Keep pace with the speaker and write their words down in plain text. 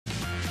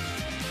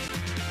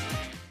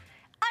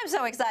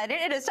so excited.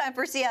 It is time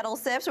for Seattle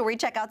Sips, where we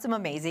check out some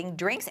amazing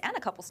drinks and a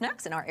couple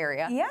snacks in our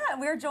area. Yeah,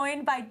 we're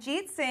joined by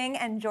Jeet Singh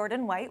and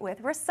Jordan White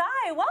with Rasai.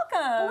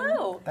 Welcome.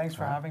 Hello. Thanks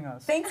for having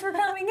us. Thanks for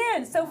coming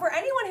in. So for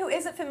anyone who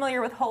isn't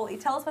familiar with Holi,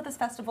 tell us what this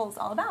festival is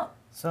all about.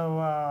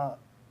 So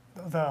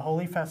the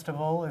Holi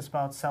Festival is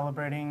about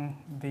celebrating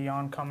the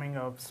oncoming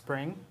of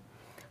spring.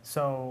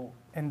 So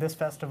in this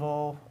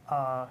festival,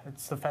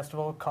 it's the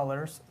Festival of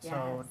Colors. Yes.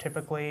 So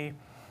typically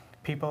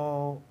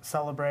people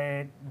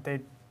celebrate,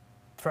 they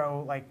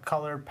throw like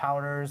colored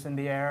powders in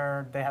the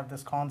air. They have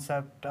this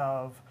concept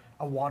of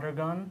a water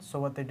gun. So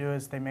what they do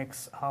is they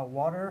mix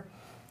water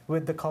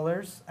with the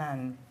colors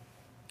and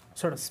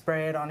sort of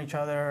spray it on each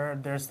other.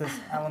 There's this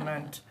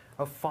element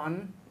of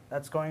fun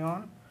that's going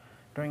on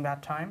during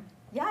that time.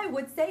 Yeah, I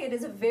would say it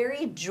is a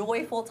very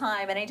joyful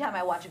time anytime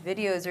I watch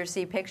videos or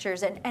see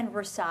pictures. And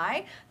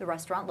Rasai, the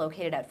restaurant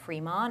located at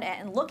Fremont,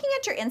 and looking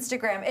at your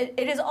Instagram, it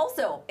is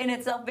also in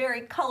itself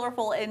very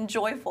colorful and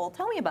joyful.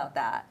 Tell me about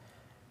that.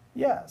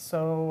 Yeah,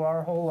 so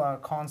our whole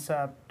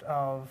concept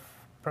of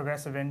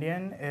progressive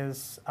Indian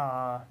is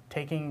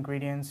taking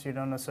ingredients you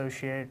don't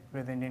associate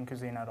with Indian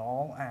cuisine at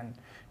all and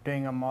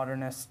doing a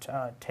modernist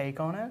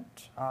take on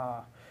it.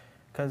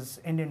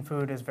 Because Indian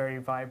food is very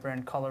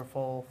vibrant,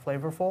 colorful,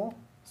 flavorful.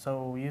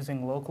 So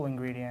using local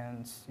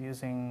ingredients,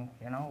 using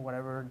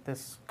whatever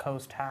this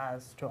coast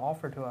has to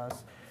offer to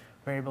us,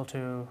 we're able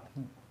to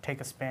take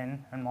a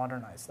spin and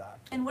modernize that.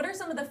 And what are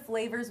some of the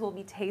flavors we'll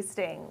be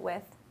tasting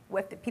with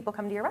the people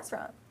come to your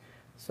restaurant?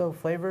 So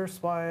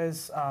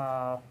flavors-wise,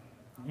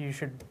 you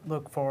should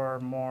look for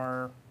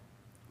more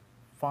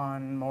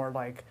fun, more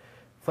like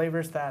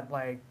flavors that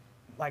like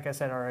I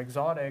said, are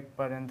exotic,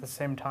 but at the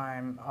same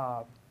time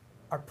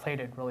are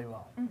plated really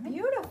well.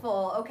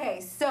 Beautiful.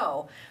 Okay,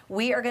 so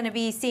we are going to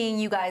be seeing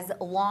you guys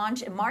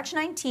launch March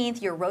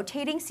 19th, your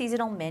rotating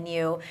seasonal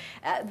menu.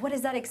 What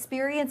is that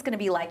experience going to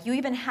be like? You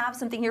even have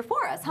something here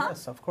for us, huh?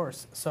 Yes, of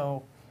course.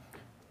 So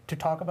to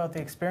talk about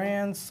the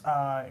experience,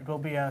 it will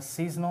be a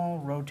seasonal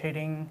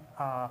rotating,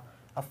 a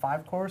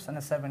 5-course and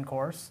a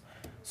 7-course.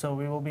 So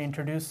we will be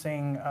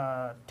introducing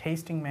a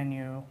tasting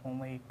menu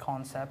only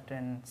concept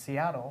in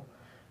Seattle.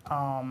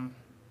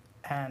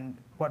 And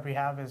what we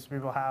have is we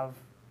will have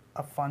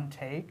a fun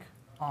take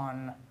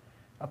on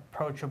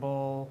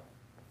approachable,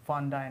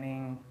 fun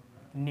dining,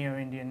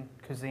 neo-Indian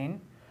cuisine.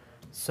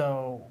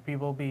 So we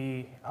will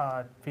be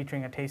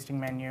featuring a tasting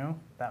menu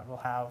that will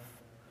have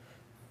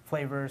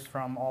flavors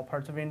from all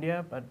parts of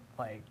India, but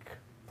like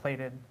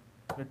plated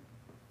with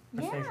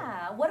precision.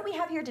 Yeah. What do we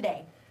have here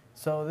today?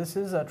 So this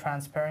is a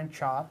transparent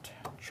chaat.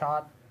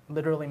 Chaat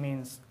literally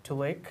means to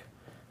lick,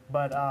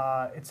 but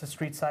it's a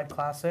street side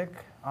classic.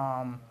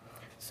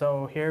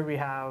 So here we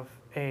have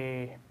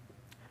a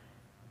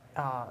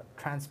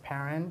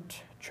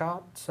transparent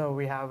chaat. So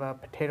we have a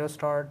potato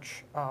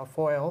starch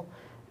foil,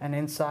 and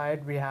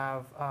inside we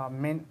have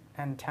mint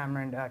and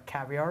tamarind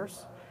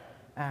caviars,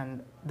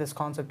 and this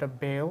concept of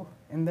bale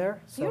in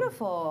there. So,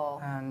 Beautiful.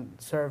 and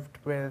served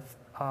with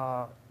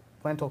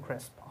lentil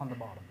crisp on the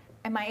bottom.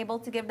 Am I able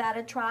to give that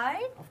a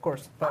try? Of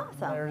course, but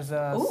Awesome. there's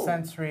a Ooh.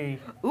 sensory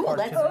Ooh, part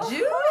let's to this.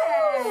 do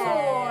it.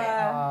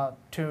 So,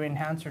 to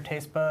enhance your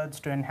taste buds,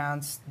 to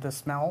enhance the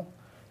smell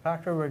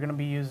factor, we're going to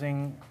be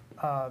using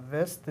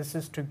this. This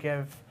is to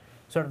give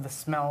sort of the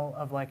smell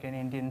of like an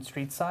Indian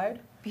street side.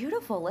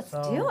 Beautiful. Let's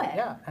So, do it.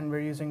 Yeah, and we're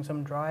using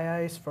some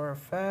dry ice for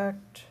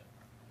effect.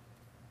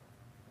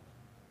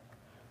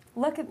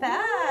 Look at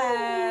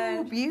that.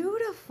 Ooh,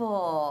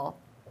 beautiful.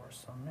 Pour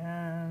some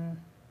in.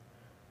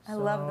 I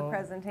love the So,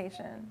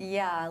 presentation.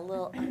 Yeah, a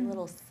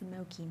little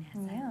smokiness.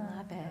 Yeah. I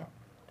love it.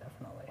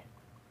 Definitely.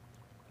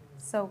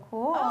 So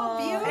cool. Oh,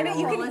 beautiful. And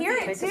you can Let's hear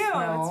take it Take too. a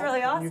smell, It's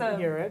really awesome. You can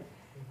hear it.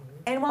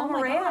 And while Oh my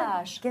Maria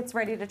gosh. gets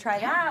ready to try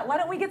that, why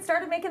don't we get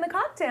started making the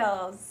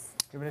cocktails?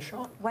 Give it a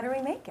shot. What are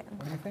we making?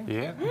 What do you think?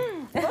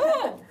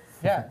 Yeah.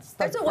 Yeah, it's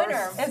That's like a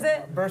winner. Is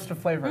it? burst of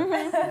flavor.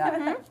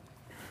 Yeah.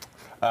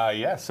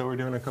 Yeah, so we're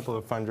doing a couple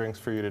of fun drinks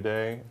for you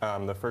today.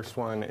 The first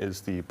one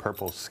is the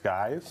Purple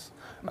Skies.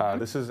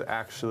 This is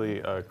actually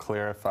a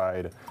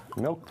clarified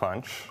milk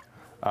punch.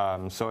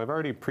 So I've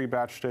already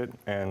pre-batched it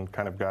and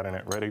kind of gotten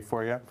it ready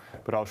for you,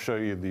 but I'll show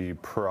you the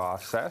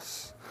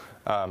process.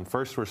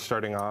 First, we're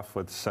starting off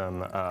with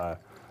some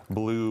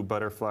Blue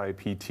Butterfly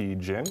PT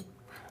gin.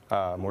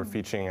 We're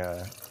featuring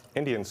an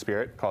Indian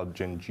spirit called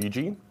Gin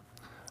Gigi.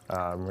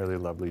 Really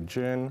lovely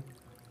gin.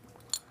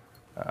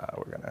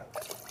 We're gonna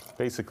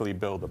basically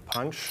build a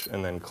punch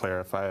and then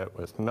clarify it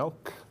with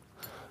milk.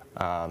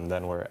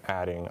 Then we're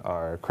adding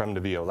our creme de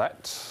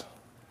violette.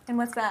 And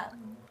what's that?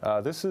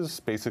 This is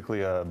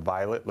basically a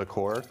violet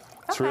liqueur.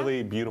 It's Okay.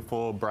 really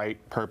beautiful, bright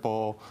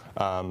purple,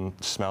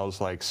 smells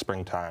like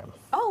springtime.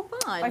 Oh,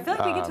 fun. I feel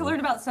like we get to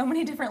learn about so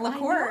many different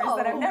liqueurs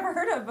that I've know. never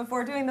heard of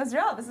before doing this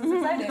job. This is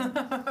exciting.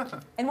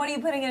 And what are you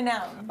putting in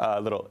now?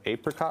 A little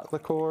apricot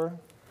liqueur,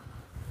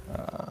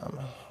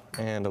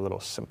 and a little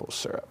simple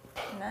syrup,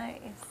 Nice.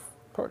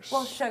 of course.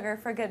 Well, sugar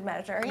for good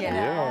measure. you Yeah.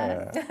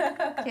 know.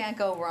 Yeah, Can't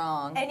go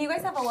wrong. And you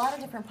guys have a lot of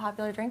different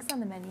popular drinks on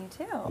the menu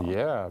too.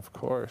 yeah, of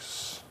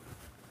course.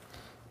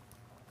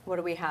 What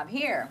do we have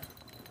here?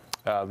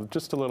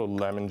 just a little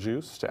lemon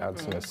juice to add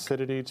some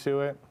acidity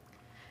to it.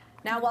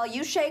 Now, while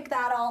you shake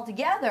that all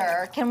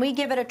together, can we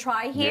give it a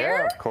try here?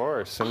 Yeah, of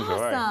course. Enjoy.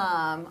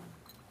 Awesome.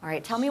 All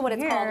right, tell me what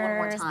it's called one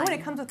more Cheers. time. Oh, and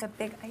it comes with a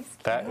big ice cube.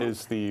 That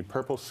is the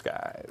Purple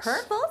Skies.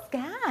 Purple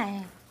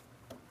Sky.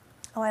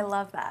 Oh, I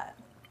love that.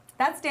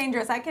 That's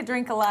dangerous. I could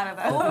drink a lot of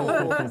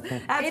those.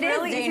 That's It is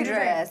really easy to drink.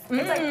 dangerous.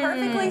 It's like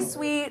perfectly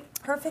sweet,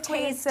 perfectly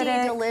Tasty,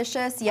 acidic.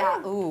 delicious.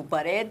 Yeah. Ooh,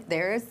 but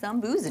there is some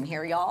booze in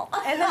here, y'all.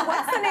 And then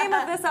what's the name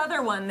of this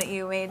other one that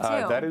you made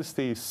too? That is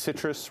the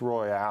Citrus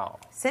Royale.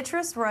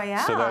 Citrus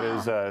Royale. So that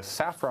is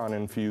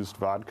saffron-infused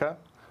vodka,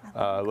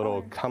 a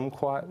little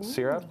kumquat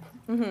syrup,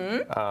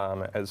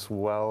 as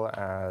well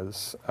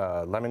as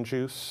lemon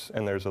juice,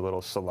 and there's a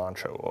little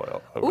cilantro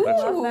oil over the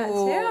top. Love that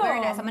too. Very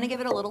nice. I'm going to give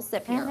it a little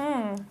sip here.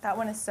 That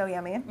one is so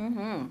yummy.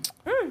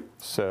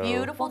 So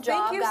Beautiful Well,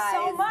 job, thank you guys.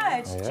 so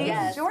much, James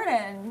Yes.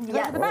 Jordan. You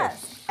guys are the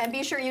Yes. best. And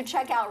be sure you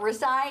check out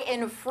Rasai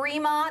in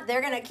Fremont.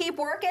 They're going to keep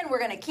working. We're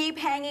going to keep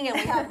hanging, and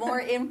we have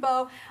more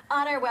info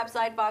on our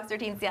website,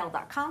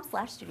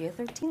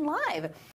 fox13seattle.com/Studio13 Live.